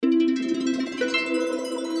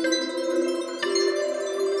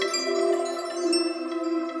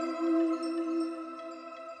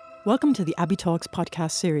Welcome to the Abbey Talks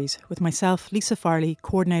podcast series with myself, Lisa Farley,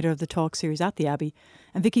 coordinator of the Talk series at the Abbey,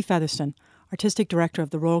 and Vicky Featherston, artistic director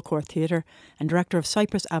of the Royal Court Theatre and director of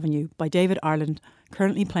Cypress Avenue by David Ireland,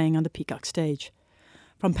 currently playing on the Peacock stage.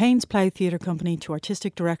 From Payne's Plough Theatre Company to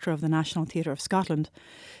artistic director of the National Theatre of Scotland,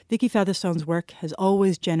 Vicky Featherstone's work has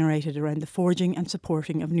always generated around the forging and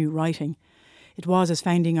supporting of new writing. It was as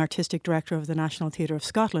founding artistic director of the National Theatre of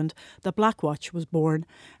Scotland that Blackwatch was born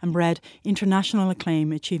and bred international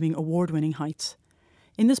acclaim, achieving award-winning heights.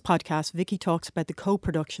 In this podcast, Vicky talks about the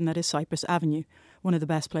co-production that is Cypress Avenue, one of the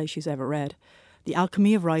best plays she's ever read, the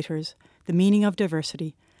alchemy of writers, the meaning of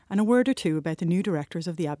diversity, and a word or two about the new directors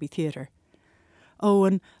of the Abbey Theatre. Oh,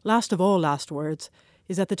 and last of all last words,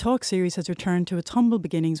 is that the Talk series has returned to its humble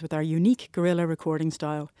beginnings with our unique guerrilla recording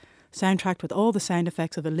style, soundtracked with all the sound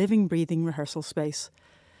effects of a living, breathing rehearsal space.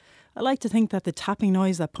 I like to think that the tapping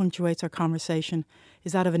noise that punctuates our conversation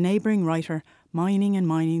is that of a neighbouring writer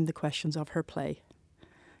mining the questions of her play.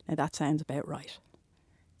 Now that sounds about right.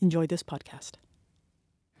 Enjoy this podcast.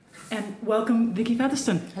 And welcome, Vicky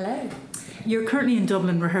Featherston. Hello. You're currently in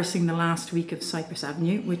Dublin rehearsing the last week of Cypress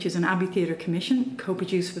Avenue, which is an Abbey Theatre commission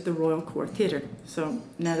co-produced with the Royal Court Theatre. So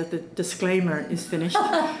now that the disclaimer is finished,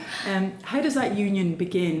 how does that union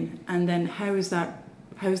begin, and then how is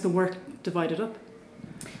the work divided up?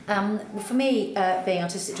 Well, for me, being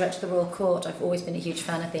artistic director of the Royal Court, I've always been a huge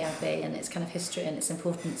fan of the Abbey and its kind of history and its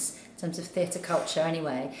importance in terms of theatre culture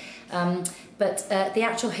anyway. But the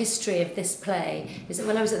actual history of this play is that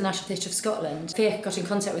when I was at the National Theatre of Scotland, Fiach got in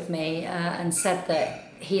contact with me and said that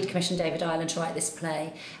he had commissioned David Ireland to write this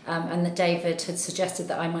play, and that David had suggested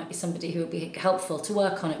that I might be somebody who would be helpful to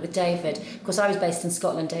work on it with David. Of course, I was based in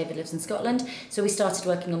Scotland, David lives in Scotland, so we started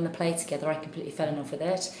working on the play together. I completely fell in love with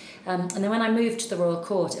it. And then when I moved to the Royal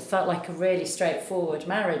Court, it felt like a really straightforward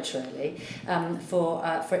marriage, really, for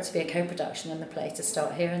it to be a co-production and the play to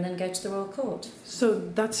start here and then go to the Royal Court. So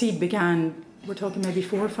that seed began, we're talking maybe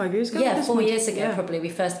 4 or 5 years ago? Yeah, 4 years ago probably. We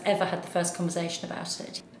first ever had the first conversation about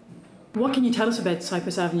it. What can you tell us about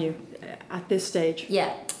Cypress Avenue at this stage?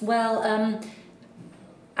 Yeah, well,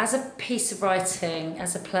 as a piece of writing,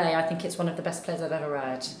 as a play, I think it's one of the best plays I've ever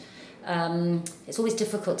read. It's always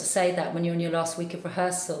difficult to say that when you're in your last week of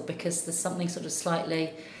rehearsal because there's something sort of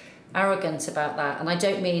slightly arrogant about that, and I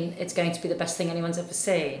don't mean it's going to be the best thing anyone's ever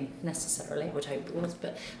seen necessarily. I would hope it was,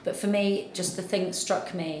 but for me, just the thing that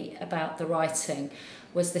struck me about the writing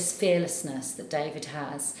was this fearlessness that David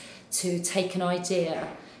has to take an idea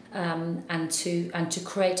and to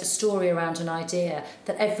create a story around an idea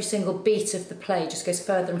that every single beat of the play just goes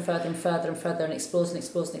further and further and further and further and explores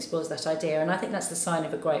that idea. And I think that's the sign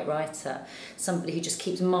of a great writer, somebody who just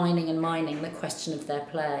keeps mining the question of their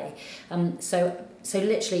play. So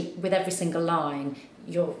literally with every single line,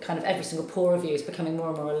 every single pore of you is becoming more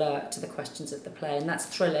and more alert to the questions of the play, and that's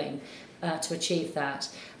thrilling to achieve that.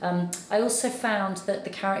 I also found that the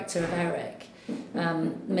character of Eric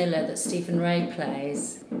Miller that Stephen Ray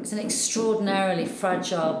plays is an extraordinarily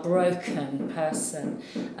fragile, broken person,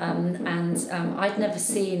 and I'd never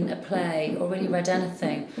seen a play or really read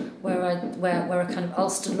anything where a kind of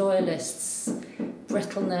Ulster loyalist's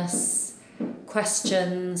brittleness,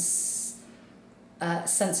 questions,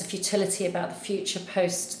 sense of futility about the future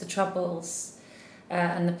post the Troubles,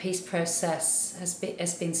 and the peace process has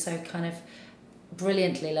been so kind of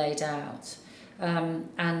brilliantly laid out,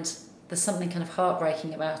 and there's something kind of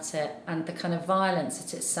heartbreaking about it, and the kind of violence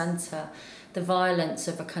at its centre, the violence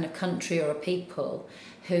of a kind of country or a people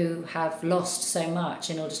who have lost so much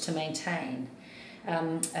in order to maintain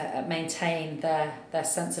their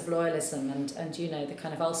sense of loyalism and the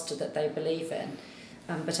kind of Ulster that they believe in,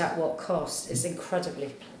 but at what cost is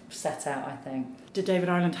incredibly set out, I think. Did David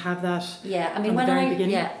Ireland have that? Yeah, I mean,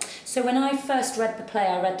 so when I first read the play,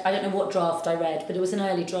 I don't know what draft I read, but it was an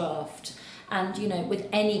early draft. And, with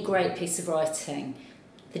any great piece of writing,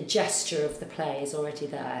 the gesture of the play is already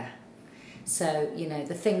there. So,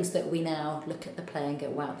 the things that we now look at the play and go,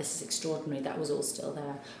 wow, this is extraordinary, that was all still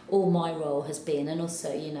there. All my role has been, and also,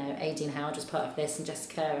 Aideen Howard was part of this, and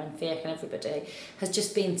Jessica and Fiach and everybody, has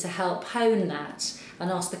just been to help hone that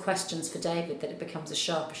and ask the questions for David that it becomes as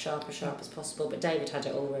sharp as possible. But David had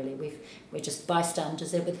it all, really. We're just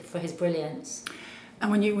bystanders for his brilliance. And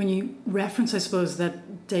when you reference, I suppose,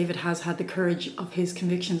 that David has had the courage of his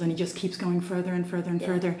convictions and he just keeps going further and further and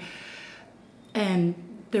further, and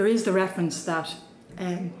there is the reference that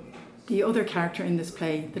the other character in this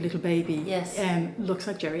play, the little baby, looks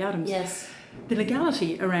like Gerry Adams. Yes. The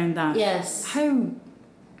legality around that. Yes. How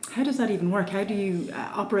does that even work? How do you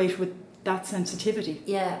operate with that sensitivity?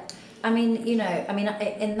 Yeah. I mean, in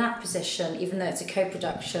that position, even though it's a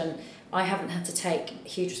co-production, I haven't had to take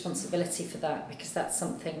huge responsibility for that, because that's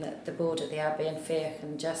something that the board at the Abbey and Fiach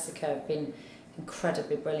and Jessica have been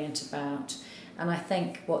incredibly brilliant about. And I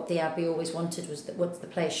think what the Abbey always wanted was that what the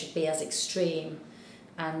play should be as extreme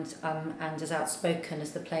and as outspoken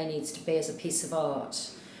as the play needs to be as a piece of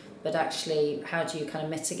art. But actually, how do you kind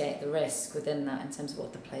of mitigate the risk within that in terms of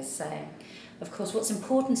what the play's saying? Of course, what's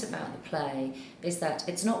important about the play is that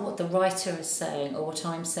it's not what the writer is saying or what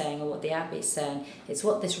I'm saying or what the Abbey is saying. It's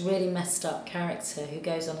what this really messed up character who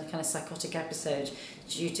goes on a kind of psychotic episode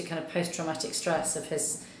due to kind of post-traumatic stress of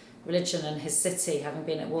his religion and his city having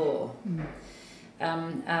been at war.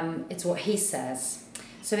 It's what he says.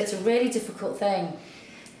 So it's a really difficult thing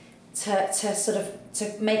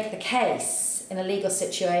to make the case in a legal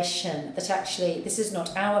situation that actually this is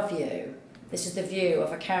not our view. This is the view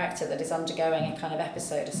of a character that is undergoing a kind of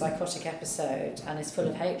episode, a psychotic episode, and is full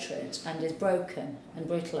of hatred and is broken and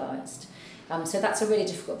brutalised. So that's a really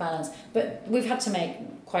difficult balance. But we've had to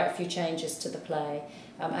make quite a few changes to the play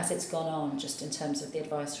as it's gone on, just in terms of the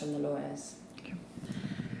advice from the lawyers.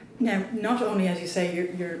 Now, not only, as you say,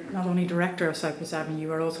 you're not only director of Cyprus Avenue,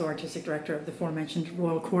 you are also artistic director of the aforementioned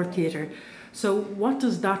Royal Court Theatre. So what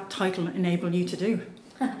does that title enable you to do?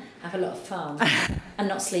 Have a lot of fun and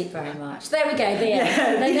not sleep very much. There we go, the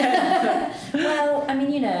end. Well, I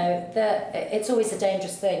mean, it's always a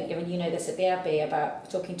dangerous thing. I mean, you know this at the Abbey,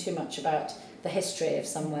 about talking too much about the history of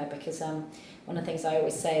somewhere, because one of the things I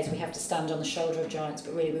always say is we have to stand on the shoulder of giants,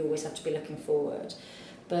 but really we always have to be looking forward.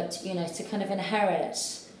 But, to kind of inherit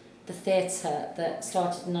the theatre that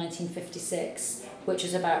started in 1956, which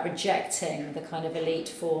was about rejecting the kind of elite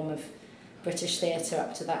form of British theatre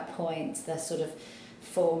up to that point, the sort of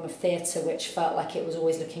form of theatre which felt like it was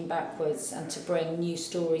always looking backwards, and to bring new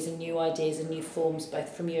stories and new ideas and new forms both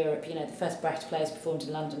from Europe. The first Brecht plays performed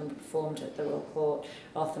in London and performed at the Royal Court.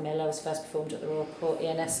 Arthur Miller was first performed at the Royal Court,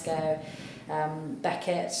 Ionesco,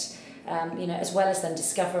 Beckett, as well as then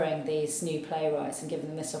discovering these new playwrights and giving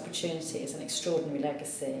them this opportunity is an extraordinary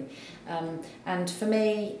legacy. And for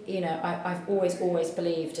me, I've always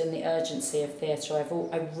believed in the urgency of theatre.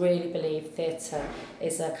 I really believe theatre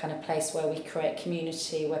is a kind of place where we create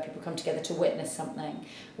community, where people come together to witness something,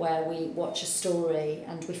 where we watch a story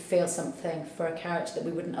and we feel something for a character that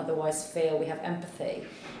we wouldn't otherwise feel. We have empathy,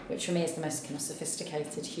 which for me is the most kind of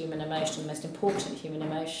sophisticated human emotion, the most important human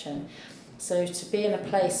emotion. So to be in a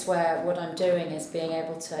place where what I'm doing is being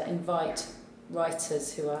able to invite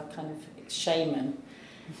writers who are kind of shaman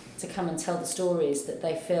to come and tell the stories that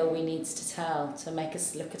they feel we need to tell to make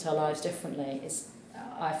us look at our lives differently,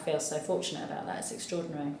 I feel so fortunate about that. It's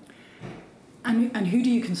extraordinary. And who do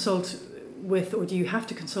you consult with, or do you have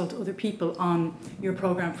to consult other people on your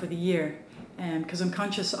programme for the year? Because I'm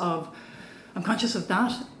conscious of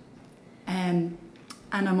that, and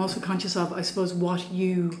I'm also conscious of, I suppose, what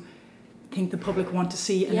you think the public want to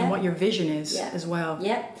see, and then what your vision is as well.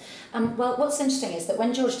 Yeah. Well, what's interesting is that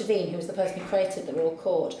when George Devine, who was the person who created the Royal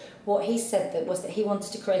Court, what he said was that he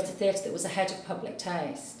wanted to create a theatre that was ahead of public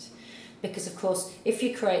taste. Because, of course, if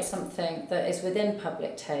you create something that is within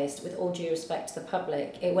public taste, with all due respect to the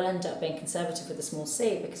public, it will end up being conservative with a small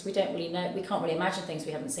c, because we don't really know, we can't really imagine things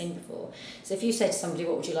we haven't seen before. So if you say to somebody,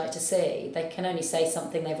 what would you like to see? They can only say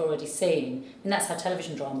something they've already seen. And that's how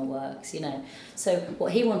television drama works, So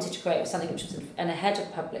what he wanted to create was something which was an ahead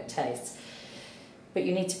of public taste. But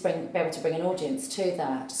you need to be able to bring an audience to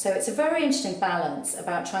that. So it's a very interesting balance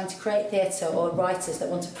about trying to create theatre, or writers that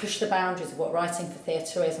want to push the boundaries of what writing for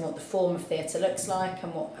theatre is and what the form of theatre looks like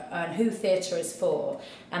and who theatre is for,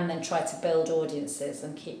 and then try to build audiences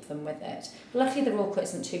and keep them with it. Luckily the Royal Court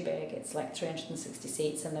isn't too big, it's like 360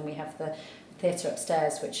 seats, and then we have the theatre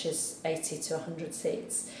upstairs, which is 80 to 100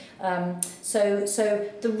 seats. So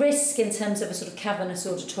the risk in terms of a sort of cavernous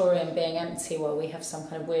auditorium being empty while we have some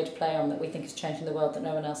kind of weird play on that we think is changing the world that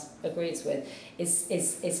no one else agrees with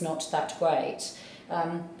is not that great.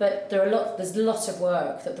 But there's a lot of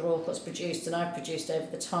work that the Royal Court's produced, and I've produced over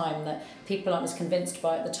the time, that people aren't as convinced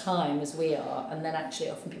by at the time as we are, and then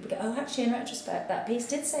actually often people go, oh, actually in retrospect that piece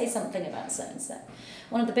did say something about so and so.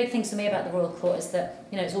 One of the big things for me about the Royal Court is that,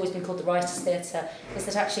 it's always been called the Writers' Theatre, is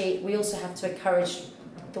that actually we also have to encourage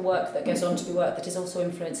the work that goes on to be work that is also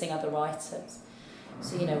influencing other writers.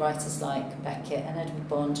 So, writers like Beckett and Edward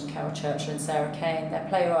Bond and Carol Churchill and Sarah Kane, they're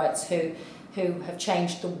playwrights who have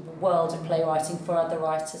changed the world of playwriting for other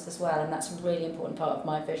writers as well, and that's a really important part of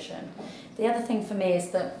my vision. The other thing for me is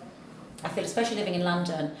that I feel, especially living in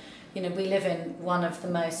London, we live in one of the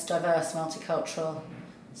most diverse multicultural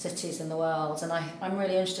cities in the world, and I'm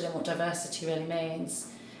really interested in what diversity really means.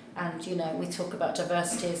 And we talk about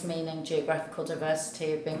diversity as meaning geographical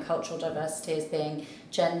diversity, as being cultural diversity, as being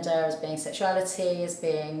gender, as being sexuality, as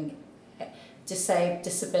being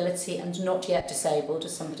disability and not yet disabled,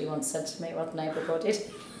 as somebody once said to me, rather than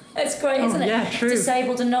able-bodied. It's great, isn't it? Yeah, true.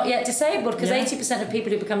 Disabled and not yet disabled, because 80% of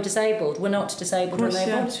people who become disabled were not disabled when they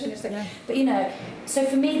were born. It's really interesting. Yeah. But you know, so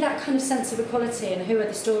for me, that kind of sense of equality and who are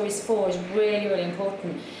the stories for is really, really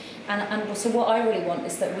important. And so what I really want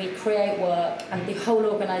is that we create work, and the whole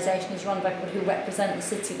organisation is run by people who represent the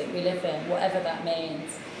city that we live in, whatever that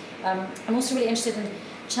means. I'm also really interested in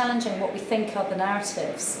challenging what we think are the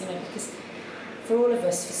narratives, you know, because for all of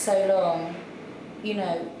us for so long, you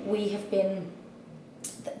know, we have been...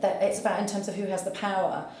 that it's about in terms of who has the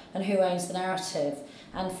power and who owns the narrative,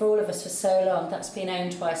 and for all of us for so long that's been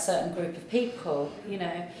owned by a certain group of people, you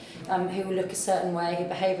know, who look a certain way, who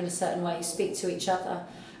behave in a certain way, who speak to each other,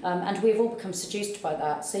 and we've all become seduced by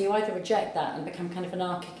that. So you either reject that and become kind of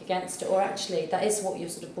anarchic against it, or actually that is what you're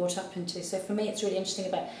sort of brought up into. So for me it's really interesting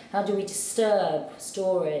about how do we disturb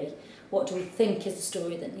story, what do we think is the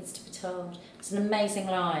story that needs to be told. It's an amazing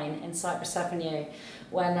line in Cypress Avenue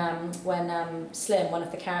when Slim, one of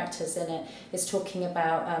the characters in it, is talking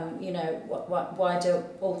about, you know, why do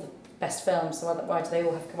all the best films, why do they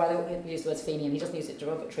all use the word Fenian, he doesn't use it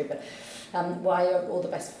derogatory, but why all the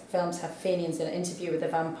best films have Fenians in an interview with a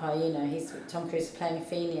vampire, you know, Tom Cruise is playing a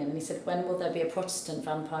Fenian, and he said, when will there be a Protestant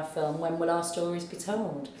vampire film, when will our stories be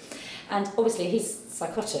told? And obviously he's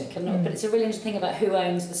psychotic, but it's a really interesting thing about who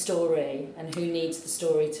owns the story and who needs the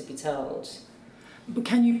story to be told. But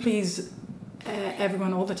can you please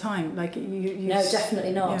everyone all the time? Like you No,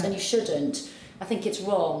 definitely not, yeah. And you shouldn't. I think it's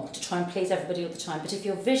wrong to try and please everybody all the time. But if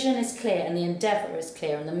your vision is clear and the endeavour is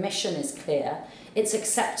clear and the mission is clear, it's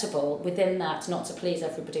acceptable within that not to please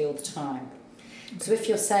everybody all the time. Okay. So if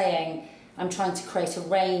you're saying, I'm trying to create a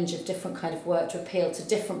range of different kind of work to appeal to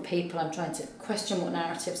different people, I'm trying to question what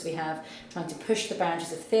narratives we have, trying to push the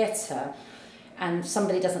boundaries of theatre, and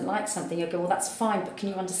somebody doesn't like something, you'll go, well, that's fine, but can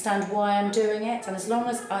you understand why I'm doing it? And as long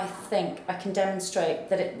as I think I can demonstrate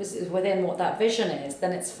that it was within what that vision is,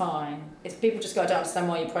 then it's fine. If people just go, I don't understand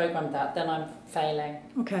why you programmed that, then I'm failing.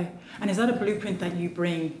 Okay. And is that a blueprint that you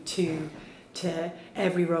bring to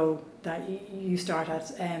every role that you start at?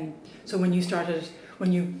 So when you started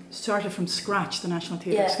from scratch, the National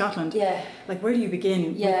Theatre of Scotland, like where do you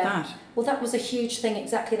begin with that? Well, that was a huge thing,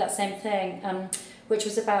 exactly that same thing. Which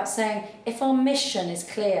was about saying, if our mission is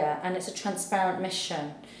clear and it's a transparent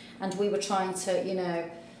mission, and we were trying to, you know,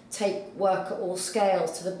 take work at all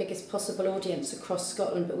scales to the biggest possible audience across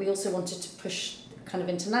Scotland, but we also wanted to push kind of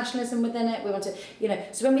internationalism within it. We wanted, you know,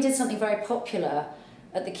 so when we did something very popular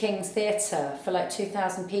at the King's Theatre for like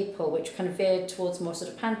 2,000 people, which kind of veered towards more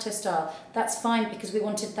sort of panto style, that's fine because we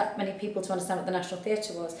wanted that many people to understand what the National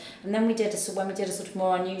Theatre was. And then when we did a sort of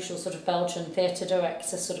more unusual sort of Belgian theatre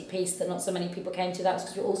director sort of piece that not so many people came to, that was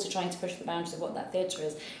because we were also trying to push the boundaries of what that theatre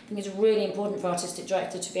is. I think it's really important for artistic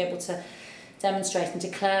director to be able to demonstrate and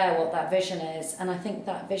declare what that vision is, and I think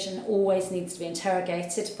that vision always needs to be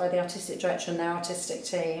interrogated by the artistic director and their artistic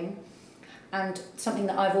team. And something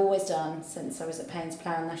that I've always done since I was at Payne's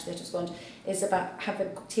Plan, National Theatre of Scotland, is about have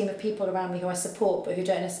a team of people around me who I support, but who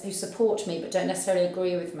support me but don't necessarily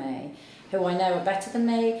agree with me, who I know are better than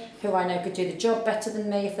me, who I know could do the job better than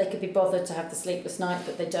me if they could be bothered to have the sleepless night,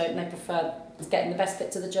 but they don't, and they prefer getting the best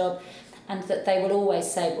bits of the job, and that they will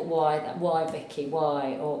always say, but why Vicky,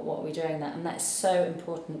 why, or what are we doing that? And that's so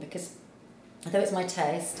important, because although it's my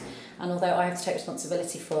taste, and although I have to take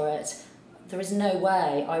responsibility for it, there is no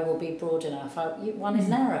way I will be broad enough. One is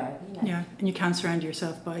narrow. You know? Yeah, and you can't surround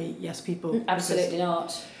yourself by yes people. Absolutely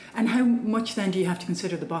not. And how much then do you have to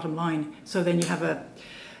consider the bottom line? So then you have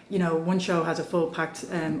one show has a full packed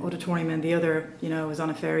auditorium and the other, is on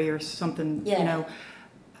a ferry or something,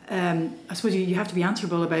 I suppose you have to be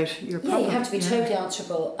answerable about your profit. Yeah, you have to be totally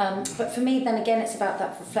answerable. But for me, then again, it's about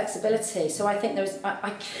that flexibility. So I think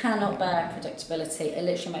I cannot bear predictability. It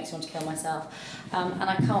literally makes me want to kill myself. And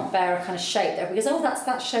I can't bear a kind of shape that everybody goes, that's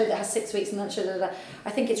that show that has 6 weeks and that show, I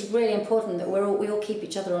think it's really important that we all keep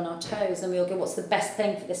each other on our toes, and we all go, what's the best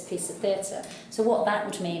thing for this piece of theatre? So what that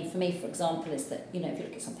would mean for me, for example, is that, if you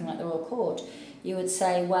look at something like The Royal Court, you would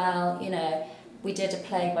say, well, we did a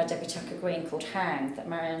play by Debbie Tucker-Green called Hang that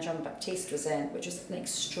Marianne Jean-Baptiste was in, which was an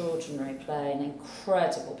extraordinary play, an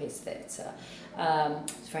incredible piece of theatre. It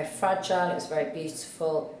was very fragile, it was very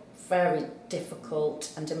beautiful, very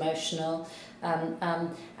difficult and emotional. It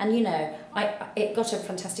got a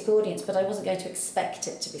fantastic audience, but I wasn't going to expect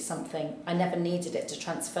it to be something. I never needed it to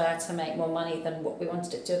transfer to make more money than what we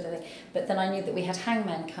wanted it to do. But then I knew that we had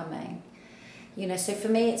Hangmen coming. So for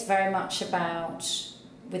me it's very much about,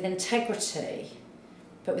 with integrity,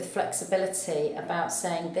 but with flexibility, about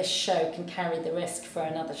saying this show can carry the risk for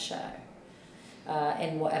another show.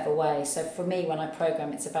 in whatever way. So for me, when I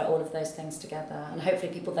programme, it's about all of those things together. And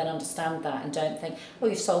hopefully people then understand that and don't think, oh,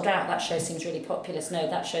 you've sold out, that show seems really populous. No,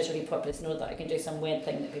 that show's really populous in order that I can do some weird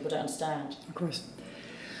thing that people don't understand. Of course.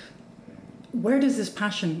 Where does this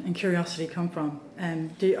passion and curiosity come from?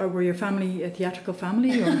 Were your family a theatrical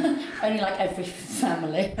family? Or? Only like every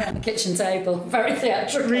family around the kitchen table, very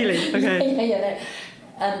theatrical. Really? Okay.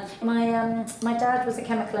 Yeah. My dad was a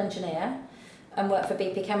chemical engineer and worked for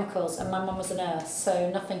BP Chemicals, and my mum was a nurse, so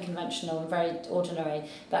nothing conventional and very ordinary.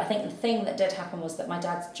 But I think the thing that did happen was that my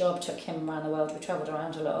dad's job took him around the world. We travelled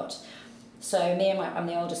around a lot. So I'm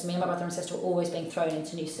the oldest, me and my brother and sister were always being thrown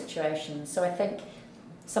into new situations. So I think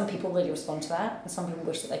some people really respond to that, and some people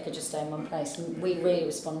wish that they could just stay in one place, and we really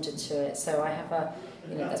responded to it. So I have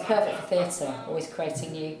that's perfect for theatre, always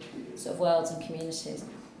creating new sort of worlds and communities.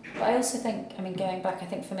 But I also think, going back, I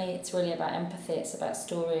think for me it's really about empathy, it's about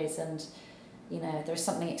stories, and there is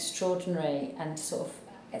something extraordinary and sort of,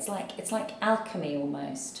 it's like alchemy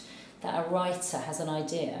almost, that a writer has an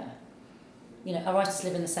idea. Our writers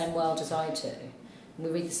live in the same world as I do, and we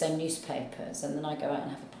read the same newspapers, and then I go out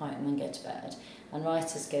and have a pint and then go to bed. And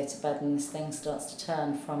writers go to bed and this thing starts to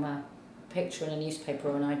turn from a picture in a newspaper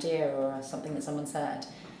or an idea or something that someone said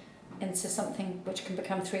into something which can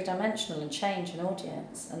become three-dimensional and change an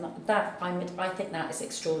audience. And I think that is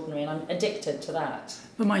extraordinary, and I'm addicted to that.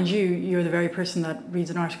 But mind you, you're the very person that reads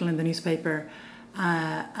an article in the newspaper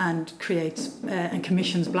and creates and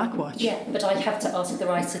commissions Blackwatch. Yeah, but I have to ask the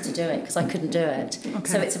writer to do it because I couldn't do it.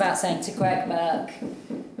 Okay. So it's about saying to Greg Burke,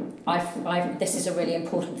 this is a really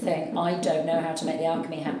important thing. I don't know how to make the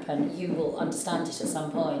alchemy happen. You will understand it at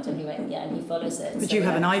some point. And he went, yeah, and he follows it. But so you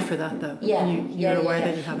have an eye for that, though. Yeah. You're aware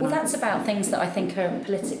that you have an eye. Well, that's about things that I think are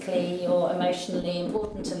politically or emotionally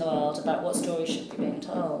important in the world, about what stories should be being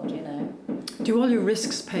told, Do all your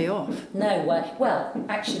risks pay off? No. Well,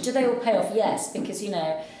 actually, do they all pay off? Yes, because,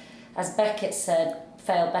 as Beckett said,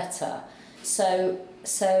 fail better. So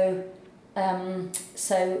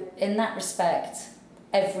in that respect,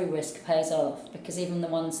 every risk pays off, because even the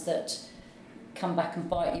ones that come back and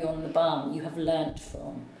bite you on the bum, you have learnt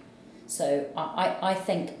from. So I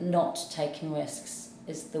think not taking risks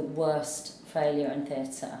is the worst failure in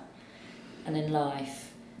theatre and in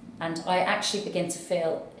life. And I actually begin to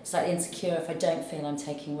feel slightly insecure if I don't feel I'm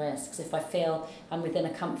taking risks. If I feel I'm within a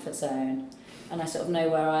comfort zone and I sort of know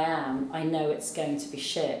where I am, I know it's going to be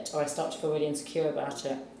shit, or I start to feel really insecure about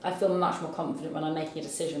it. I feel much more confident when I'm making a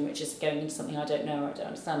decision which is going into something I don't know or I don't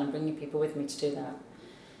understand, and bringing people with me to do that.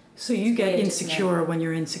 So you get insecure when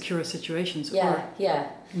you're in secure situations? Yeah.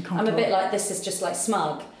 I'm a bit like, this is just like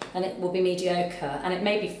Smug, and it will be mediocre, and it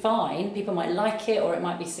may be fine, people might like it, or it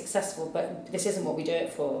might be successful, but this isn't what we do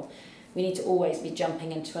it for. We need to always be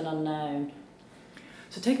jumping into an unknown.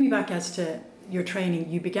 So take me back as to your training.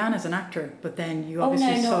 You began as an actor, but then you obviously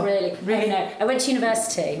Oh, no, not really. Really? No. I went to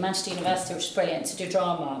university, Manchester University, which is brilliant, to do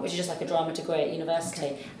drama, which is just like a drama degree at university.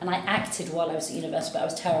 Okay. And I acted while I was at university, but I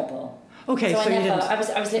was terrible. Okay, so you didn't. I was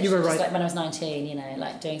literally you were just right. like when I was 19,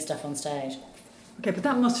 like doing stuff on stage. Okay, but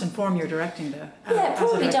that must inform your directing, though. Yeah, it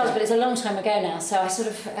probably does, but it's a long time ago now. So I sort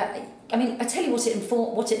of, I tell you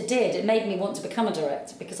what it did. It made me want to become a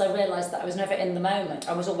director, because I realised that I was never in the moment.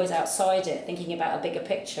 I was always outside it, thinking about a bigger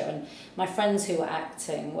picture. And my friends who were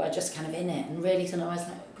acting were just kind of in it, and really, I was like,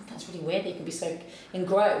 oh, that's really weird that you can be so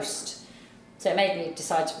engrossed. So it made me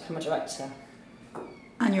decide to become a director.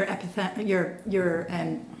 And your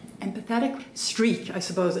empathetic streak, I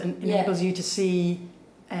suppose, enables you to see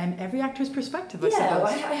every actor's perspective, I suppose.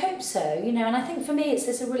 I hope so, and I think for me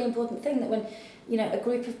it's a really important thing that when, a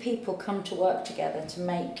group of people come to work together to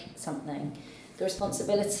make something, the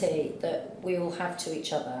responsibility that we all have to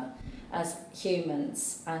each other as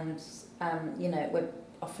humans, and, we're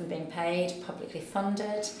often being paid, publicly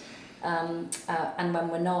funded, and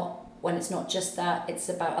when it's not just that, it's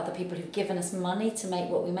about other people who've given us money to make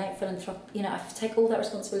what we make, I take all that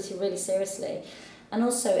responsibility really seriously. And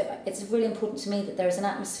also, it's really important to me that there is an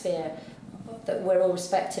atmosphere that we're all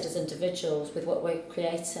respected as individuals with what we're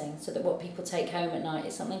creating, so that what people take home at night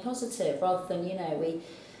is something positive, rather than,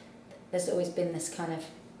 there's always been this kind of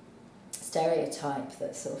stereotype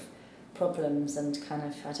that sort of problems and kind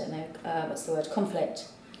of, conflict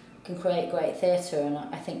can create great theatre, and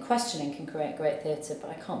I think questioning can create great theatre,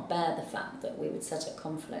 but I can't bear the fact that we would set up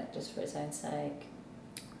conflict just for its own sake.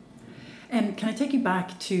 Can I take you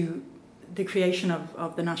back to the creation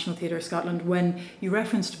of the National Theatre of Scotland, when you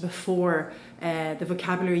referenced before the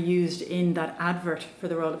vocabulary used in that advert for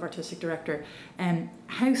the role of artistic director?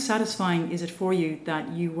 How satisfying is it for you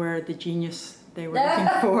that you were the genius they were looking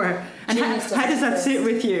for? And how does that sit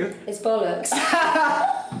with you? It's bollocks.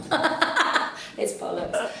 It's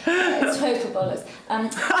bollocks. It's total bollocks.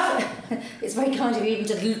 It's very kind of you even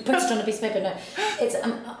to put it on a piece of paper. No, it's.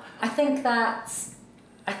 I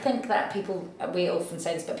think that people, we often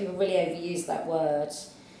say this, but people really overuse that word.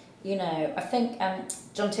 You know, I think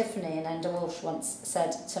John Tiffany and Enda Walsh once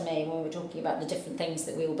said to me when we were talking about the different things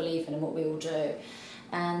that we all believe in and what we all do,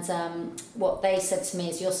 and what they said to me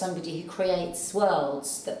is, you're somebody who creates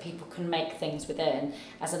worlds that people can make things within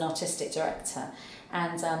as an artistic director.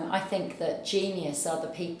 And I think that genius are the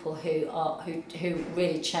people who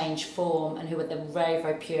really change form and who are the very,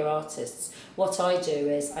 very pure artists. What I do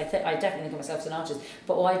is, I definitely think of myself as an artist,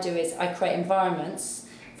 but what I do is I create environments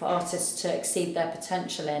for artists to exceed their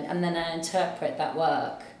potential in, and then I interpret that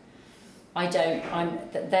work.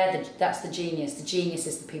 That's the genius. The genius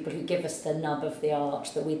is the people who give us the nub of the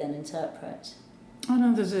art that we then interpret. Oh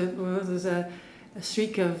no, there's a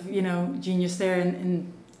streak of, you know, genius there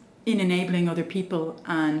in enabling other people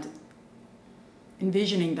and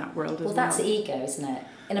envisioning that world as well. Well, that's ego, isn't it?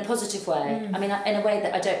 In a positive way. I mean, in a way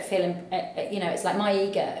that I don't feel, you know, it's like my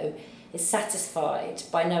ego is satisfied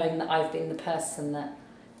by knowing that I've been the person that,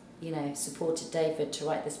 you know, supported David to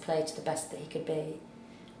write this play to the best that he could be,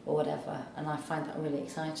 or whatever, and I find that really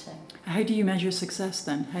exciting. How do you measure success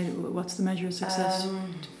then? What's the measure of success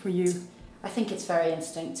for you? I think it's very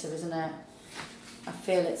instinctive, isn't it? I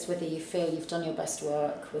feel it's whether you feel you've done your best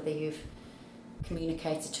work, whether you've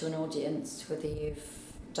communicated to an audience, whether you've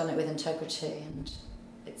done it with integrity, and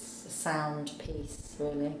it's a sound piece,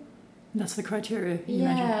 really. That's the criteria you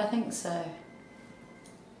measure? Yeah, I think so.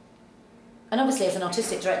 And obviously as an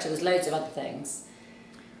artistic director there's loads of other things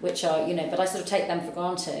which are, you know, but I sort of take them for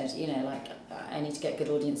granted, you know, like I need to get good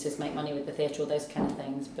audiences, make money with the theatre, all those kind of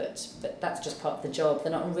things, but that's just part of the job.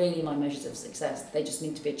 They're not really my measures of success, they just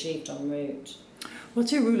need to be achieved en route.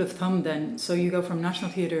 What's your rule of thumb then? So you go from National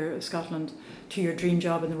Theatre of Scotland to your dream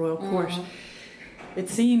job in the Royal Court. It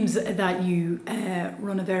seems that you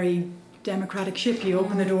run a very democratic ship. You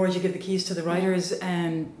open the doors, you give the keys to the writers,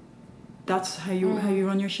 and that's how you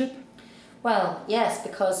run your ship? Well, yes,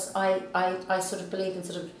 because I sort of believe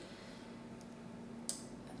in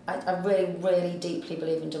I really, really deeply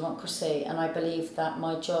believe in democracy, and I believe that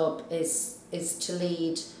my job is to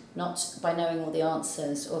lead not by knowing all the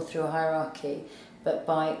answers or through a hierarchy, but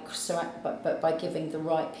by giving the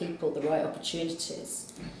right people the right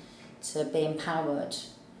opportunities to be empowered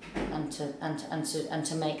and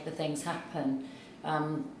to make the things happen.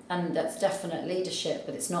 And that's definite leadership,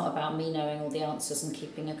 but it's not about me knowing all the answers and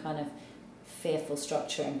keeping a kind of fearful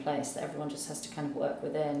structure in place that everyone just has to kind of work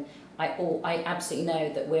within. I absolutely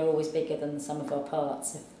know that we're always bigger than the sum of our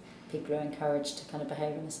parts if people are encouraged to kind of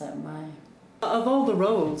behave in a certain way. Of all the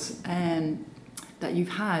roles that you've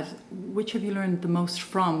had, which have you learned the most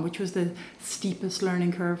from? Which was the steepest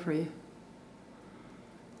learning curve for you?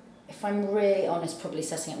 If I'm really honest, probably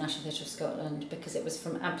setting up National Theatre of Scotland, because it was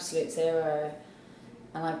from absolute zero.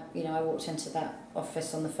 And I walked into that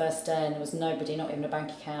office on the first day and there was nobody, not even a bank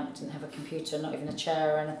account, didn't have a computer, not even a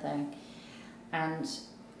chair or anything. And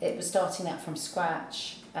it was starting that from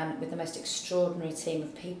scratch and with the most extraordinary team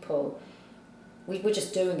of people. We were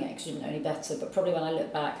just doing it because we didn't know any better, but probably when I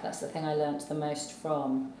look back, that's the thing I learnt the most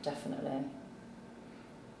from, definitely.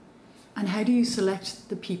 And how do you select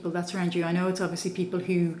the people that's around you? I know it's obviously people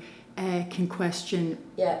who can question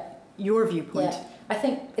your viewpoint. Yeah. I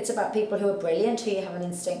think it's about people who are brilliant, who you have an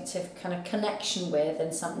instinctive kind of connection with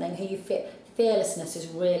in something, who you feel fearlessness is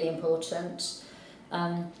really important.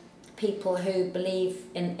 People who believe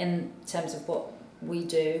in terms of what we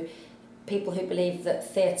do, people who believe that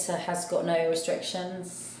theatre has got no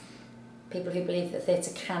restrictions, people who believe that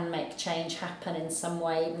theatre can make change happen in some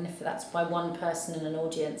way, even if that's by one person in an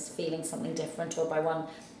audience feeling something different, or by one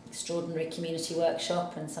extraordinary community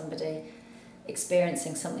workshop and somebody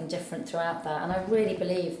experiencing something different throughout that. And I really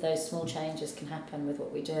believe those small changes can happen with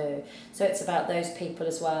what we do. So it's about those people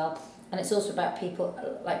as well. And it's also about people,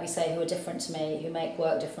 like we say, who are different to me, who make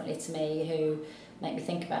work differently to me, who make me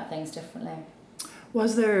think about things differently.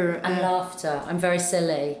 Was there... And laughter. I'm very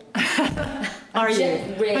silly. Are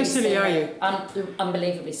you? Really How silly are you?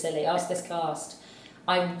 Unbelievably silly. Ask this cast.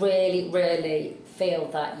 I really, really feel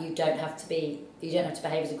that you don't have to behave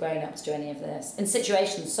as a grown-up to do any of this. In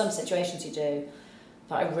some situations you do,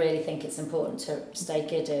 but I really think it's important to stay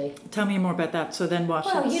giddy. Tell me more about that. So then what?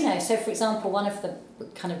 Well, so for example, one of the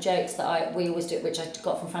kind of jokes that we always do, which I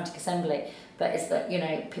got from Frantic Assembly, but is that,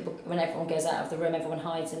 people, when everyone goes out of the room, everyone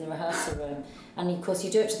hides in the rehearsal room. And of course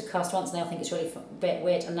you do it to the cast once and they'll think it's really a bit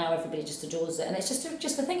weird, and now everybody just adores it. And it's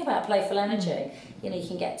just the thing about playful energy. You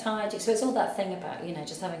can get tired. So it's all that thing about,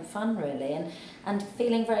 just having fun really, and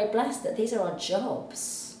feeling very blessed that these are our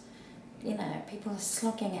jobs. you know, people are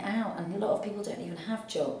slogging it out, and a lot of people don't even have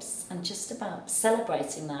jobs, and just about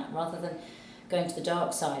celebrating that rather than going to the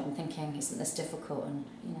dark side and thinking, isn't this difficult, and,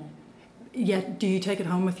 you know. Yeah, do you take it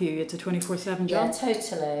home with you? It's a 24/7 job? Yeah,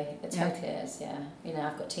 totally. It totally is, yeah. You know,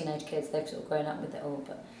 I've got teenage kids, they've sort of grown up with it all,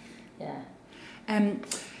 but yeah.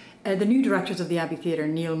 The new directors of the Abbey Theatre,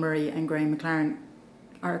 Neil Murray and Graham McLaren,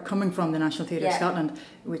 are coming from the National Theatre of Scotland,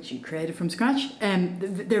 which you created from scratch.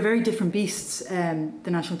 They're very different beasts,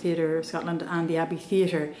 the National Theatre of Scotland and the Abbey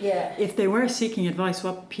Theatre. Yeah. If they were seeking advice,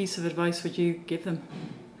 what piece of advice would you give them?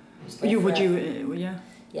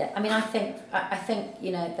 Yeah, I mean, I think,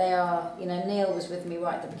 you know, they are, you know, Neil was with me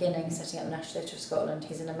right at the beginning, setting up the National Theatre of Scotland.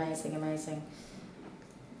 He's an amazing, amazing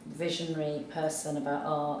visionary person about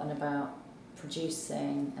art and about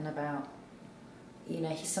producing and about, you know,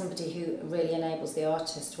 he's somebody who really enables the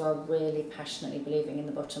artist while really passionately believing in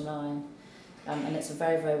the bottom line. And it's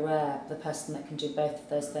very, very rare, the person that can do both of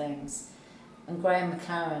those things. And Graham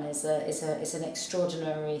McLaren is an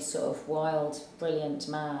extraordinary sort of wild, brilliant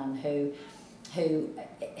man who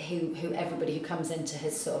everybody who comes into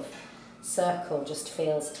his sort of circle just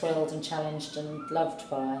feels thrilled and challenged and loved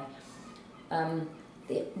by.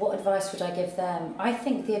 What advice would I give them? I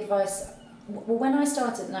think the advice, well, when I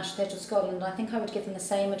started at the National Theatre of Scotland, I think I would give them the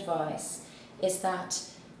same advice, is that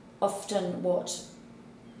often what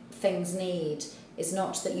things need is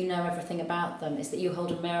not that you know everything about them, is that you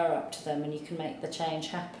hold a mirror up to them and you can make the change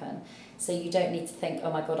happen. So you don't need to think,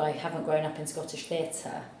 oh my God, I haven't grown up in Scottish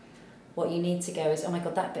theatre. What you need to go is, oh my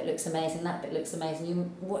God, that bit looks amazing, that bit looks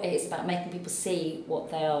amazing. What it is about making people see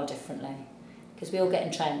what they are differently. Because we all get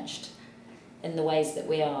entrenched in the ways that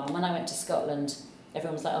we are. And when I went to Scotland,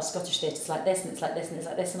 everyone was like, oh, Scottish theatre's like this, and it's like this, and it's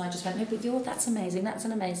like this. And I just went, no, but that's amazing, that's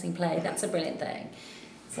an amazing play, that's a brilliant thing.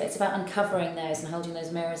 So it's about uncovering those and holding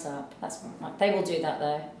those mirrors up. They will do that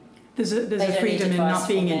though. There's a freedom in not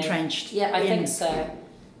being entrenched. Yeah, I think so.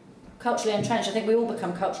 Culturally entrenched. I think we all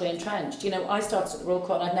become culturally entrenched. You know, I started at the Royal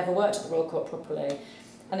Court and I'd never worked at the Royal Court properly.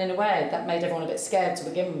 And in a way, that made everyone a bit scared to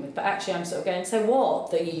begin with. But actually, I'm sort of going, so what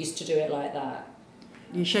that you used to do it like that?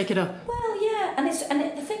 You shake it up. Well, yeah. And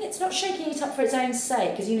the thing, it's not shaking it up for its own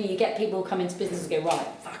sake. Because, you know, you get people who come into business and go, right,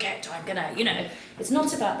 fuck it, I'm going to, you know. It's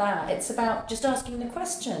not about that. It's about just asking the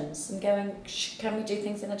questions and going, can we do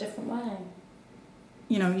things in a different way?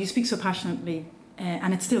 You know, you speak so passionately.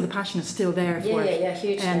 And it's still, the passion is still there for it. Yeah,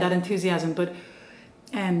 hugely. And that enthusiasm. But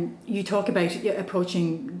you talk about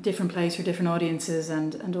approaching different plays for different audiences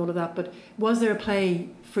and all of that. But was there a play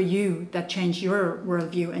for you that changed your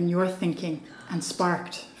worldview and your thinking and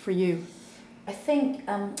sparked for you? I think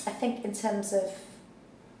in terms of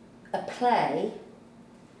a play,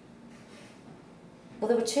 well,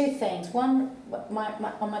 there were two things. One,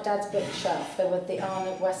 on my dad's bookshelf, there were the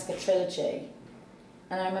Arnold Wesker trilogy.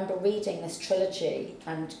 And I remember reading this trilogy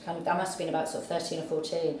and kind of, I must have been about sort of 13 or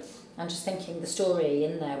 14, and just thinking the story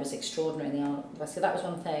in there was extraordinary in the art. So that was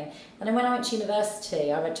one thing. And then when I went to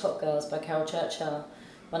university, I read Top Girls by Carol Churchill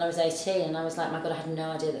when I was 18, and I was like, my God, I had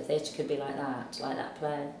no idea that theatre could be like that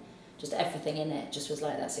play. Just everything in it just was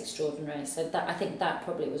like, that's extraordinary. So that, I think that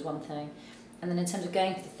probably was one thing. And then in terms of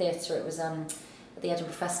going to the theatre, it was at the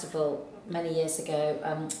Edinburgh Festival many years ago,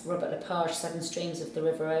 Robert Lepage, Seven Streams of the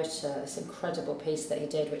River Otter, this incredible piece that he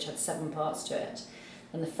did, which had 7 parts to it.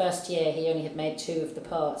 And the first year, he only had made 2 of the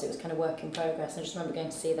parts. It was kind of work in progress. And I just remember going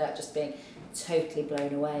to see that, just being totally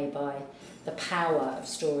blown away by the power of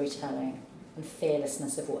storytelling and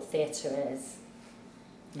fearlessness of what theatre is.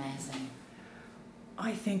 Amazing.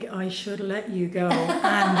 I think I should let you go,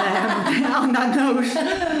 and on that note,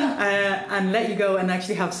 and let you go and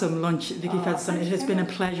actually have some lunch, Vicky Featherstone. It has been a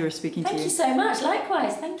pleasure speaking to you. Thank you so much.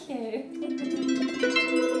 Likewise. Thank you.